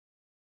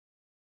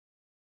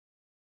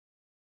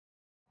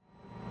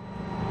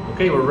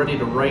Okay, we're ready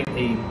to write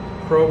a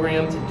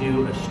program to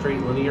do a straight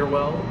linear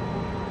weld.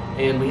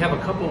 And we have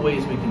a couple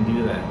ways we can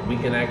do that. We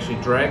can actually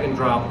drag and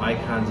drop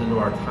icons into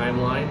our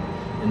timeline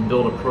and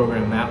build a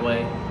program that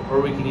way,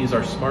 or we can use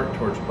our Smart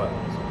Torch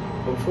buttons.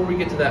 But before we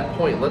get to that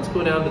point, let's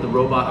go down to the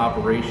Robot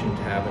Operation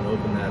tab and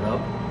open that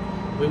up.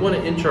 We want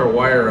to inch our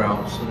wire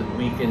out so that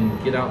we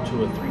can get out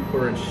to a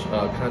 3/4 inch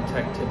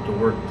contact tip to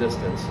work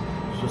distance.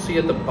 So see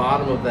at the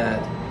bottom of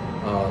that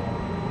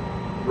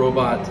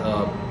Robot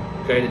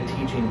Guided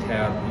Teaching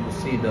tab, you'll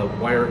see the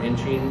wire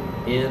inching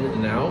in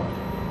and out.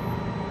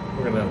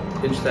 We're going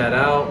to inch that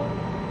out,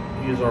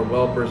 use our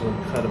weld bristle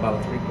and cut about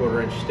a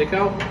 3/4 inch stick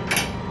out.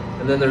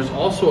 And then there's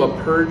also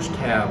a purge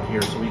tab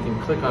here, so we can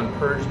click on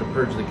purge to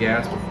purge the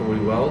gas before we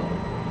weld.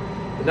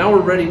 And now we're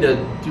ready to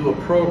do a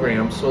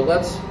program, so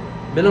let's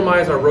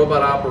minimize our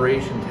Robot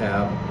Operation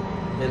tab.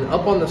 And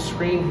up on the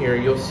screen here,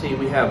 you'll see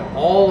we have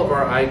all of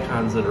our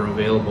icons that are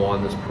available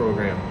on this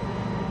program.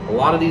 A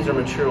lot of these are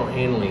material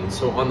handling.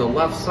 So on the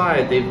left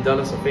side, they've done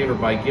us a favor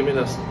by giving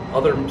us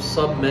other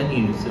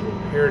sub-menus that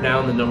will pare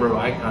down the number of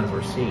icons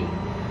we're seeing.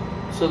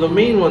 So the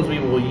main ones we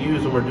will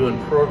use when we're doing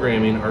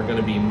programming are going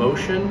to be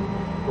motion.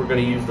 We're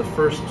going to use the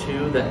first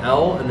two, the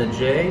L and the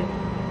J,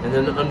 and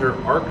then under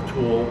Arc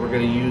Tool, we're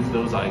going to use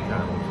those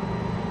icons.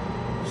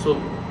 So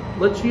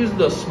let's use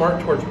the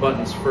Smart Torch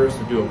buttons first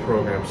to do a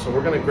program. So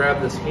we're going to grab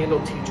this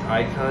Handle Teach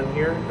icon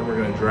here, and we're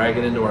going to drag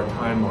it into our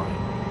timeline.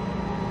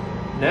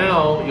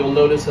 Now you'll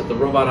notice that the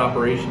Robot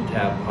Operation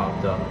tab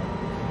popped up.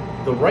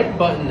 The right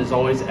button is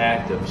always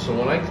active, so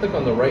when I click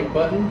on the right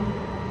button,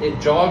 it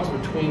jogs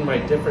between my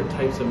different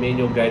types of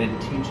manual guided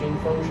teaching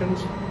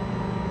functions.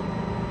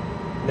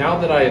 Now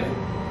that I've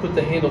put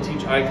the Handle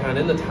Teach icon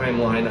in the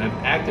timeline,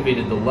 I've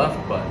activated the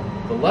left button.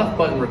 The left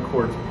button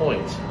records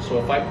points, so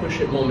if I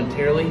push it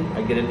momentarily,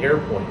 I get an error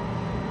point.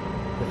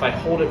 If I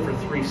hold it for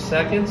 3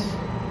 seconds,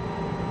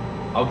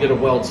 I'll get a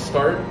weld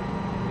start.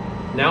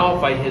 Now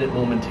if I hit it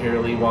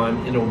momentarily while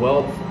I'm in a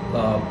weld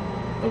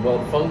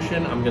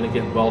function, I'm going to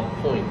get weld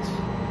points.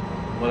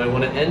 When I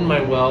want to end my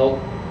weld,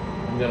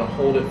 I'm going to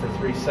hold it for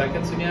 3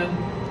 seconds again,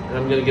 and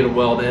I'm going to get a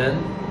weld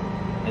end.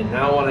 And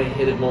now when I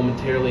hit it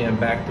momentarily, I'm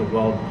back to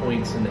weld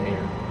points in the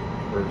air,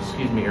 or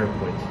excuse me, air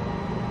points.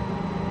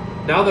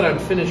 Now that I'm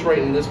finished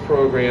writing this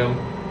program,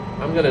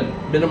 I'm going to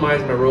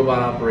minimize my Robot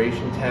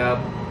Operation tab.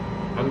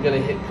 I'm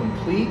going to hit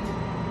complete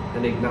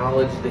and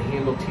acknowledge the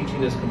Handle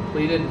Teaching is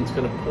completed, and it's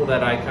going to pull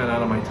that icon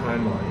out of my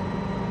timeline.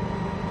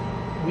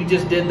 We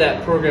just did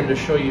that program to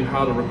show you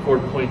how to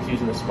record points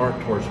using the Smart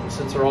Torch, but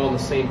since they're all in the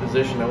same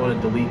position, I want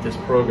to delete this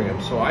program.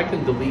 So I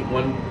can delete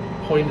one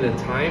point at a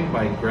time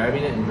by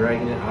grabbing it and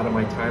dragging it out of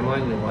my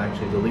timeline, and it will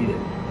actually delete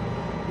it.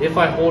 If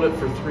I hold it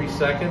for 3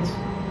 seconds,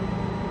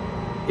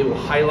 it will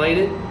highlight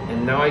it,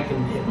 and now I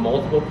can hit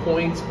multiple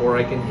points, or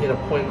I can hit a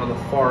point on the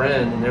far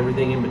end and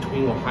everything in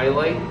between will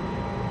highlight,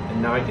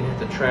 and now I can hit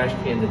the trash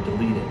can to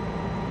delete it.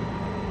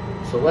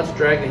 So let's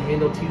drag the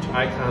Handle Teach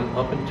icon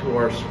up into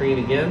our screen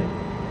again,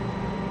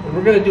 and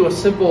we're going to do a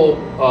simple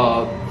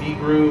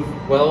V-groove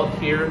weld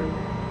here.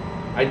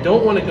 I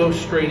don't want to go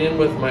straight in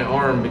with my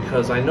arm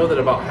because I know that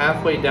about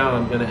halfway down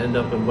I'm going to end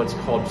up in what's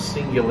called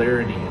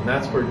singularity, and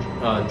that's where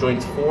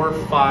joints 4,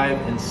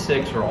 5, and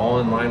 6 are all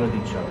in line with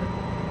each other.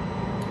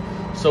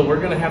 So we're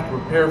going to have to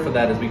prepare for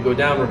that. As we go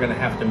down, we're going to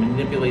have to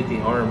manipulate the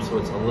arm so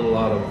it's a little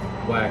out of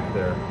whack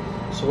there.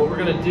 So what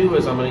we're going to do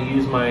is I'm going to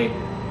use my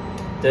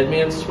dead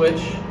man switch,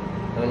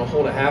 and I'm going to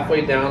hold it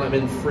halfway down. I'm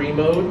in free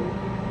mode,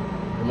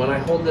 and when I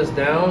hold this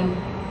down,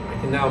 I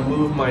can now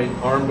move my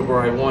arm to where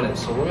I want it.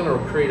 So we're going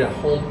to create a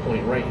home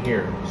point right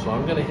here. So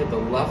I'm going to hit the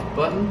left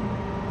button,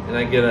 and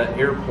I get an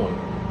air point.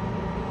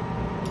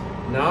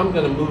 Now I'm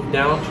going to move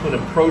down to an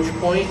approach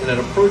point, and an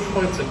approach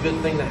point is a good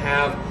thing to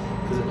have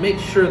because it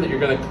makes sure that you're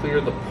going to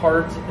clear the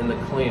part and the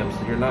clamps,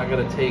 that you're not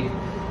going to take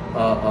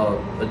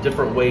a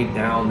different way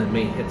down that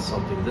may hit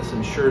something. This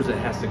ensures it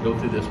has to go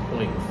through this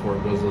point before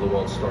it goes to the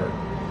weld start.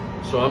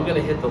 So I'm going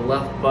to hit the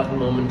left button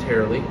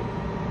momentarily,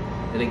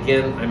 and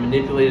again I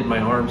manipulated my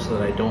arm so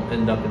that I don't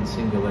end up in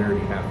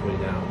singularity halfway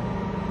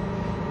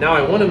down. Now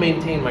I want to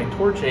maintain my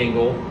torch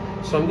angle,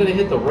 so I'm going to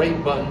hit the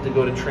right button to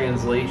go to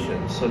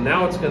translation. So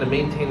now it's going to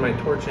maintain my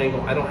torch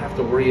angle. I don't have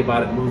to worry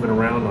about it moving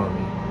around on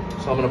me.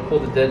 So I'm going to pull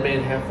the dead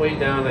man halfway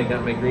down. I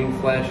got my green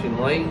flashing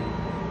light.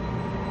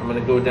 I'm going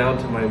to go down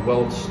to my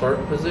weld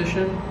start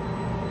position,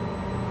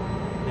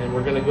 and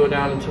we're going to go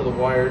down until the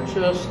wire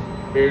just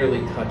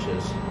barely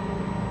touches.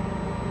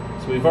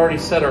 So we've already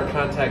set our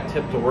contact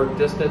tip to work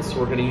distance, so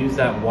we're going to use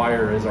that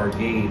wire as our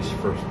gauge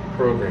for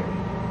programming.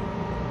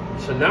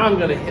 So now I'm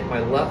going to hit my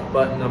left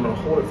button. I'm going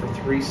to hold it for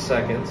 3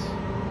 seconds,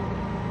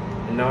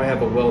 and now I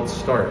have a weld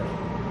start.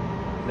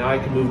 Now I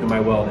can move to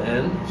my weld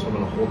end, so I'm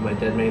going to hold my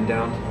dead man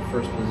down to the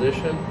first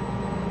position.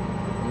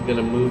 I'm going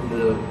to move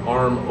the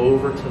arm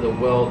over to the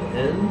weld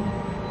end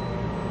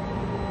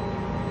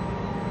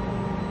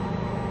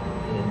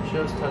and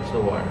just touch the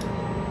wire.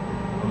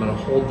 I'm going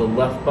to hold the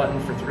left button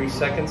for 3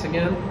 seconds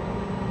again,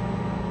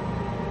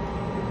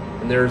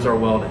 and there's our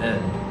weld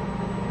end.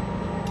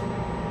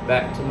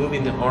 Back to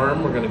moving the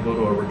arm, we're going to go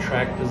to a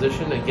retract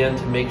position, again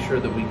to make sure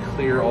that we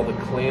clear all the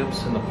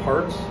clamps and the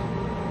parts.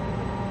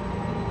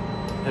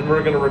 And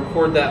we're going to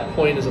record that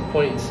point as a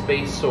point in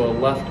space, so a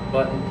left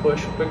button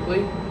push quickly.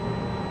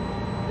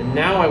 And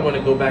now I want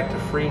to go back to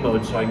free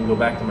mode so I can go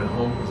back to my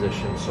home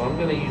position. So I'm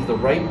going to use the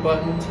right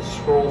button to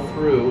scroll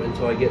through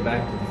until I get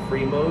back to the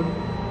free mode.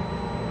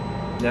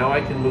 Now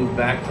I can move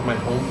back to my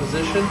home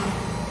position.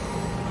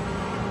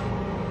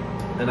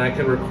 And I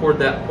can record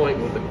that point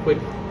with a quick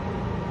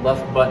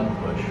left button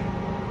push.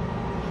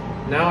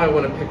 Now I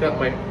want to pick up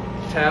my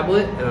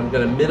tablet and I'm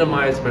going to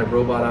minimize my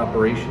robot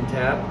operation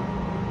tab.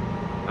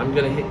 I'm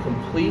going to hit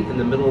complete in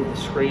the middle of the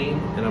screen,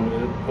 and I'm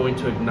going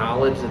to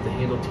acknowledge that the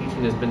handle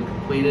teaching has been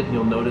completed, and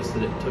you'll notice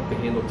that it took the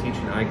handle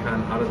teaching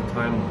icon out of the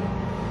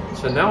timeline.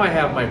 So now I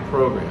have my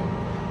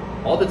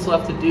program. All that's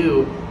left to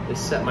do is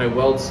set my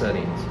weld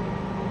settings.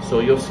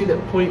 So you'll see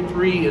that point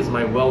 3 is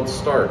my weld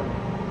start.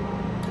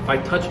 If I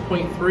touch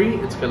point 3,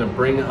 it's going to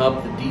bring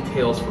up the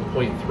details for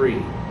point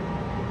 3.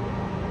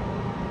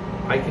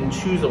 I can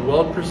choose a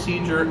weld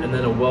procedure and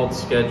then a weld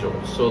schedule.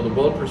 So the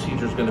weld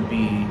procedure is going to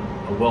be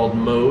a weld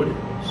mode.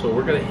 So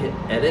we're going to hit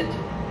edit.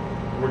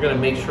 We're going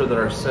to make sure that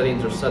our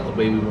settings are set the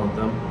way we want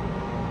them.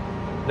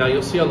 Now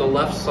you'll see on the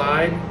left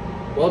side,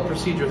 weld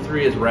procedure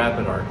 3 is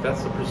rapid arc.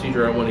 That's the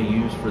procedure I want to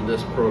use for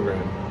this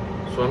program.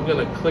 So I'm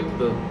going to click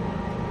the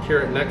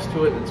caret next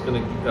to it. It's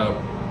going to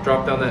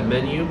drop down that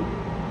menu.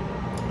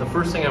 The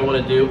first thing I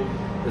want to do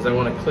is I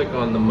want to click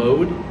on the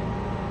mode.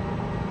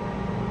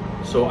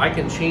 So I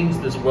can change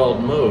this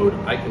weld mode.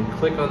 I can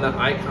click on that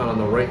icon on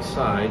the right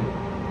side,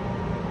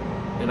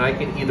 and I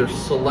can either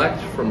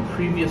select from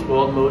previous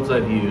weld modes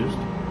I've used.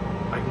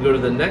 I can go to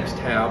the next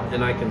tab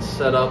and I can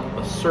set up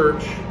a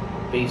search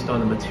based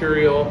on the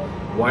material,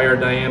 wire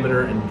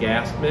diameter, and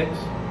gas mix.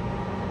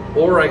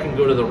 Or I can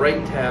go to the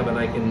right tab and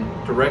I can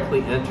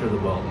directly enter the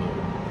weld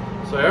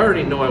mode. So I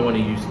already know I want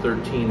to use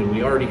 13, and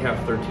we already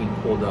have 13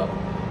 pulled up.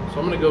 So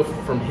I'm going to go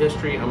from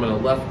history, I'm going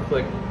to left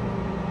click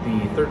the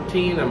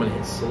 13, I'm going to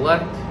hit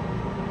select.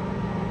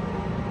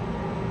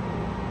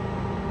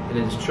 And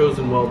it's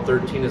chosen weld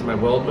 13 as my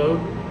weld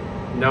mode.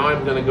 Now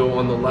I'm going to go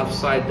on the left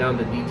side down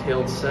to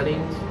detailed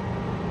settings.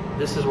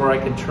 This is where I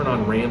can turn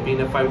on ramping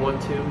if I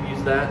want to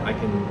use that. I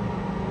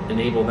can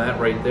enable that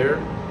right there.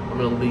 I'm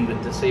going to leave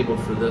it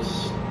disabled for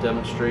this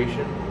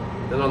demonstration.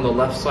 Then on the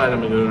left side I'm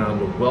going to go down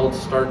to weld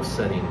start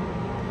setting.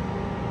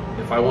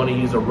 If I want to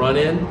use a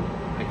run-in,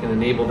 I can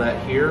enable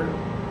that here.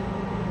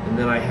 And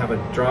then I have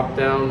a drop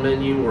down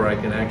menu where I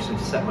can actually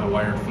set my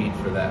wire feed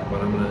for that, but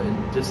I'm going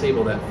to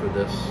disable that for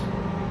this.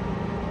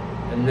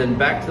 And then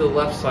back to the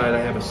left side, I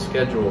have a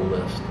schedule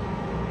list.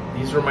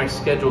 These are my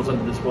schedules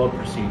under this weld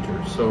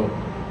procedure. So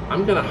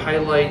I'm going to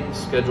highlight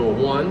schedule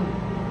 1,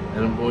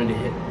 and I'm going to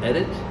hit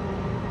edit.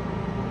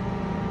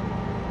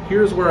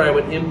 Here's where I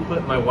would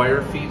input my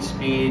wire feed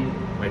speed,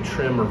 my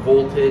trim or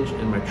voltage,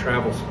 and my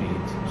travel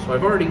speeds. So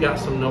I've already got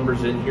some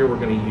numbers in here we're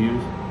going to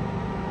use.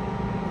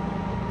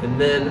 And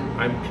then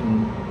I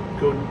can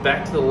go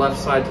back to the left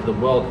side to the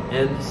Weld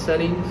End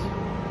Settings.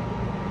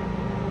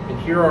 And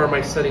here are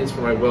my settings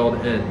for my weld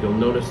end. You'll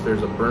notice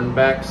there's a burn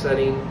back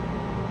setting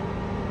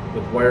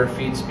with wire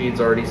feed speeds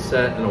already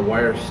set and a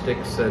wire stick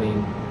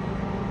setting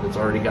that's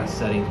already got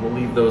settings. We'll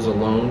leave those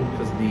alone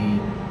because the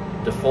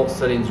default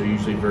settings are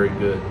usually very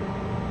good.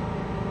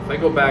 If I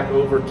go back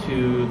over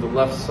to the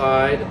left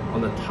side on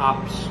the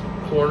top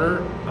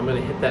corner, I'm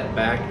going to hit that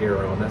back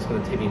arrow, and that's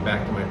going to take me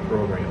back to my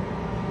program.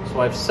 So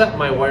I've set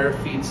my wire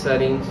feed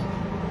settings.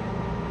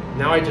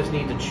 Now I just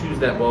need to choose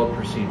that weld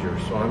procedure.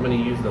 So I'm going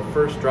to use the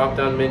first drop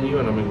down menu,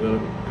 and I'm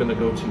going to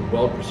go to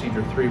Weld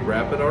Procedure 3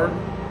 Rapid Arc.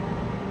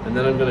 And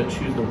then I'm going to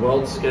choose the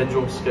weld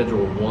schedule,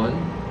 Schedule 1.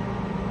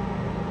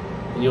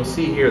 And you'll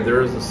see here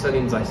there is the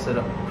settings I set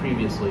up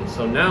previously.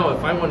 So now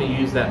if I want to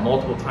use that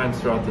multiple times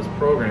throughout this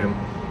program,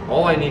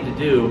 all I need to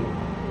do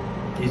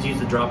is use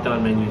the drop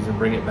down menus and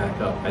bring it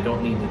back up. I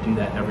don't need to do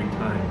that every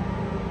time.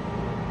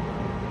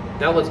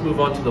 Now let's move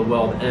on to the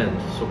weld end.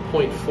 So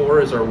point 4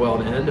 is our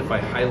weld end. If I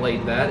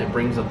highlight that, it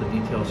brings up the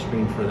detail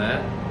screen for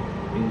that.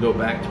 We can go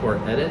back to our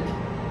edit.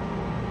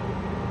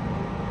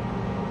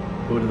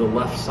 Go to the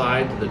left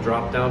side to the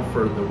drop down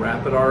for the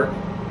rapid arc.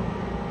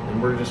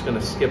 And we're just going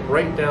to skip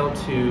right down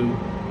to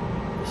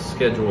the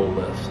schedule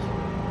list.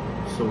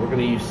 So we're going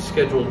to use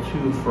schedule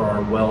 2 for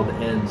our weld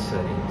end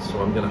settings.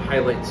 So I'm going to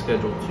highlight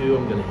schedule 2.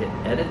 I'm going to hit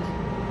edit.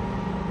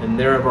 And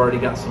there I've already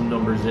got some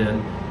numbers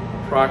in.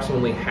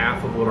 Approximately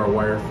half of what our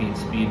wire feed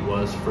speed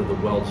was for the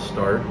weld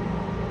start.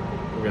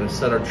 We're going to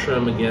set our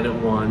trim again at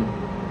 1,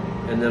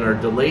 and then our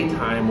delay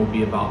time will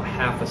be about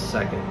half a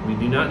second. We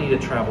do not need a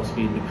travel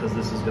speed because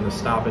this is going to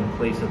stop in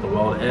place at the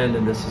weld end,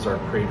 and this is our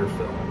crater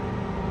fill.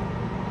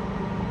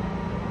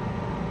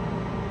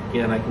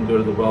 Again, I can go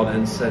to the weld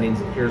end settings,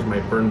 and here's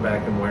my burn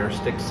back and wire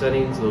stick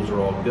settings. Those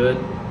are all good.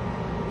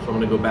 So I'm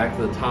going to go back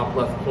to the top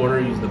left corner,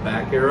 use the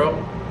back arrow,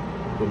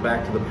 go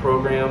back to the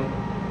program.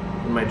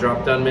 In my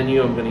drop-down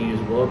menu, I'm going to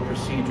use Weld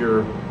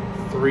Procedure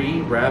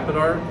 3 Rapid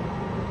Arc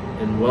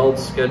and Weld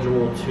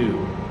Schedule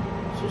 2.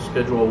 So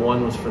schedule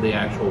 1 was for the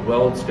actual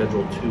weld,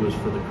 schedule 2 is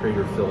for the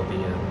crater fill at the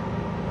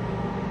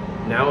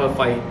end. Now if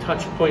I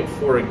touch point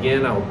 4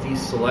 again, I'll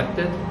deselect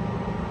it,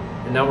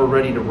 and now we're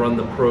ready to run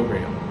the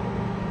program.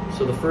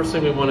 So the first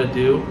thing we want to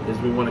do is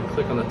we want to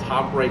click on the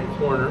top right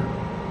corner,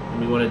 and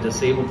we want to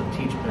disable the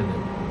teach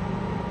pendant.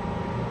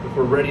 If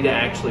we're ready to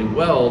actually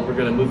weld, we're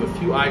going to move a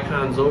few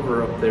icons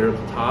over up there at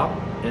the top,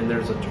 and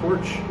there's a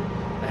torch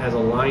that has a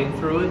line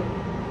through it.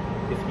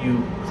 If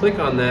you click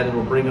on that,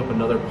 it'll bring up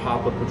another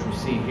pop-up, which we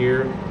see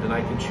here, and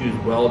I can choose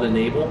Weld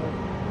Enable.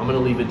 I'm going to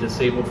leave it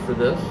disabled for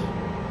this.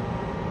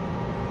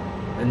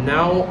 And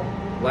now,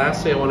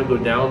 lastly, I want to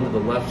go down to the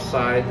left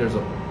side.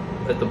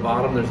 At the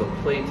bottom, there's a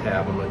play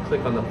tab. I'm going to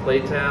click on the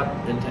play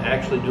tab, and to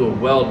actually do a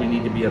weld, we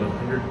need to be at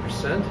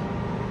 100%.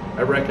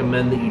 I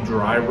recommend that you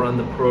dry run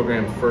the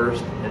program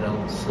first at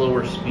a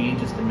slower speed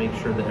just to make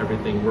sure that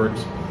everything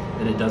works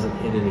and it doesn't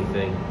hit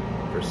anything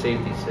for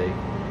safety's sake.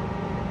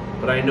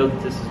 But I know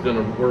that this is going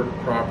to work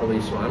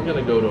properly, so I'm going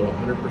to go to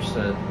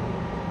 100%.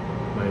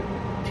 My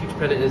teach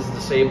pendant is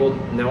disabled.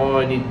 Now all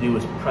I need to do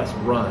is press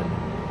run.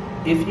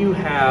 If you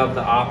have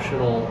the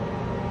optional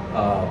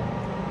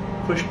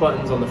push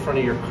buttons on the front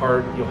of your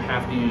cart, you'll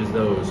have to use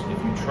those.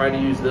 If you try to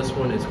use this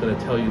one, it's going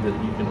to tell you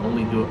that you can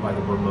only do it by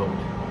the remote.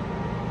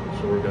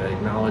 So we're going to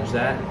acknowledge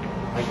that.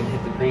 I can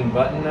hit the green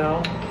button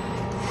now.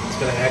 It's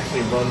going to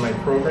actually run my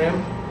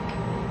program.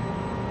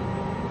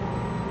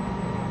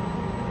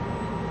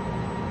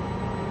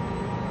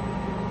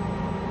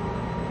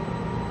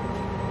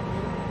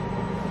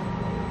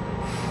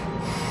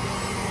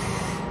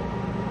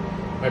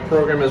 My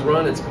program is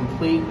run, it's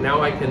complete.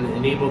 Now I can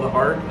enable the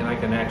arc and I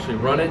can actually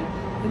run it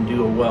and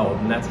do a weld.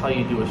 And that's how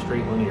you do a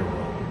straight linear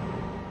weld.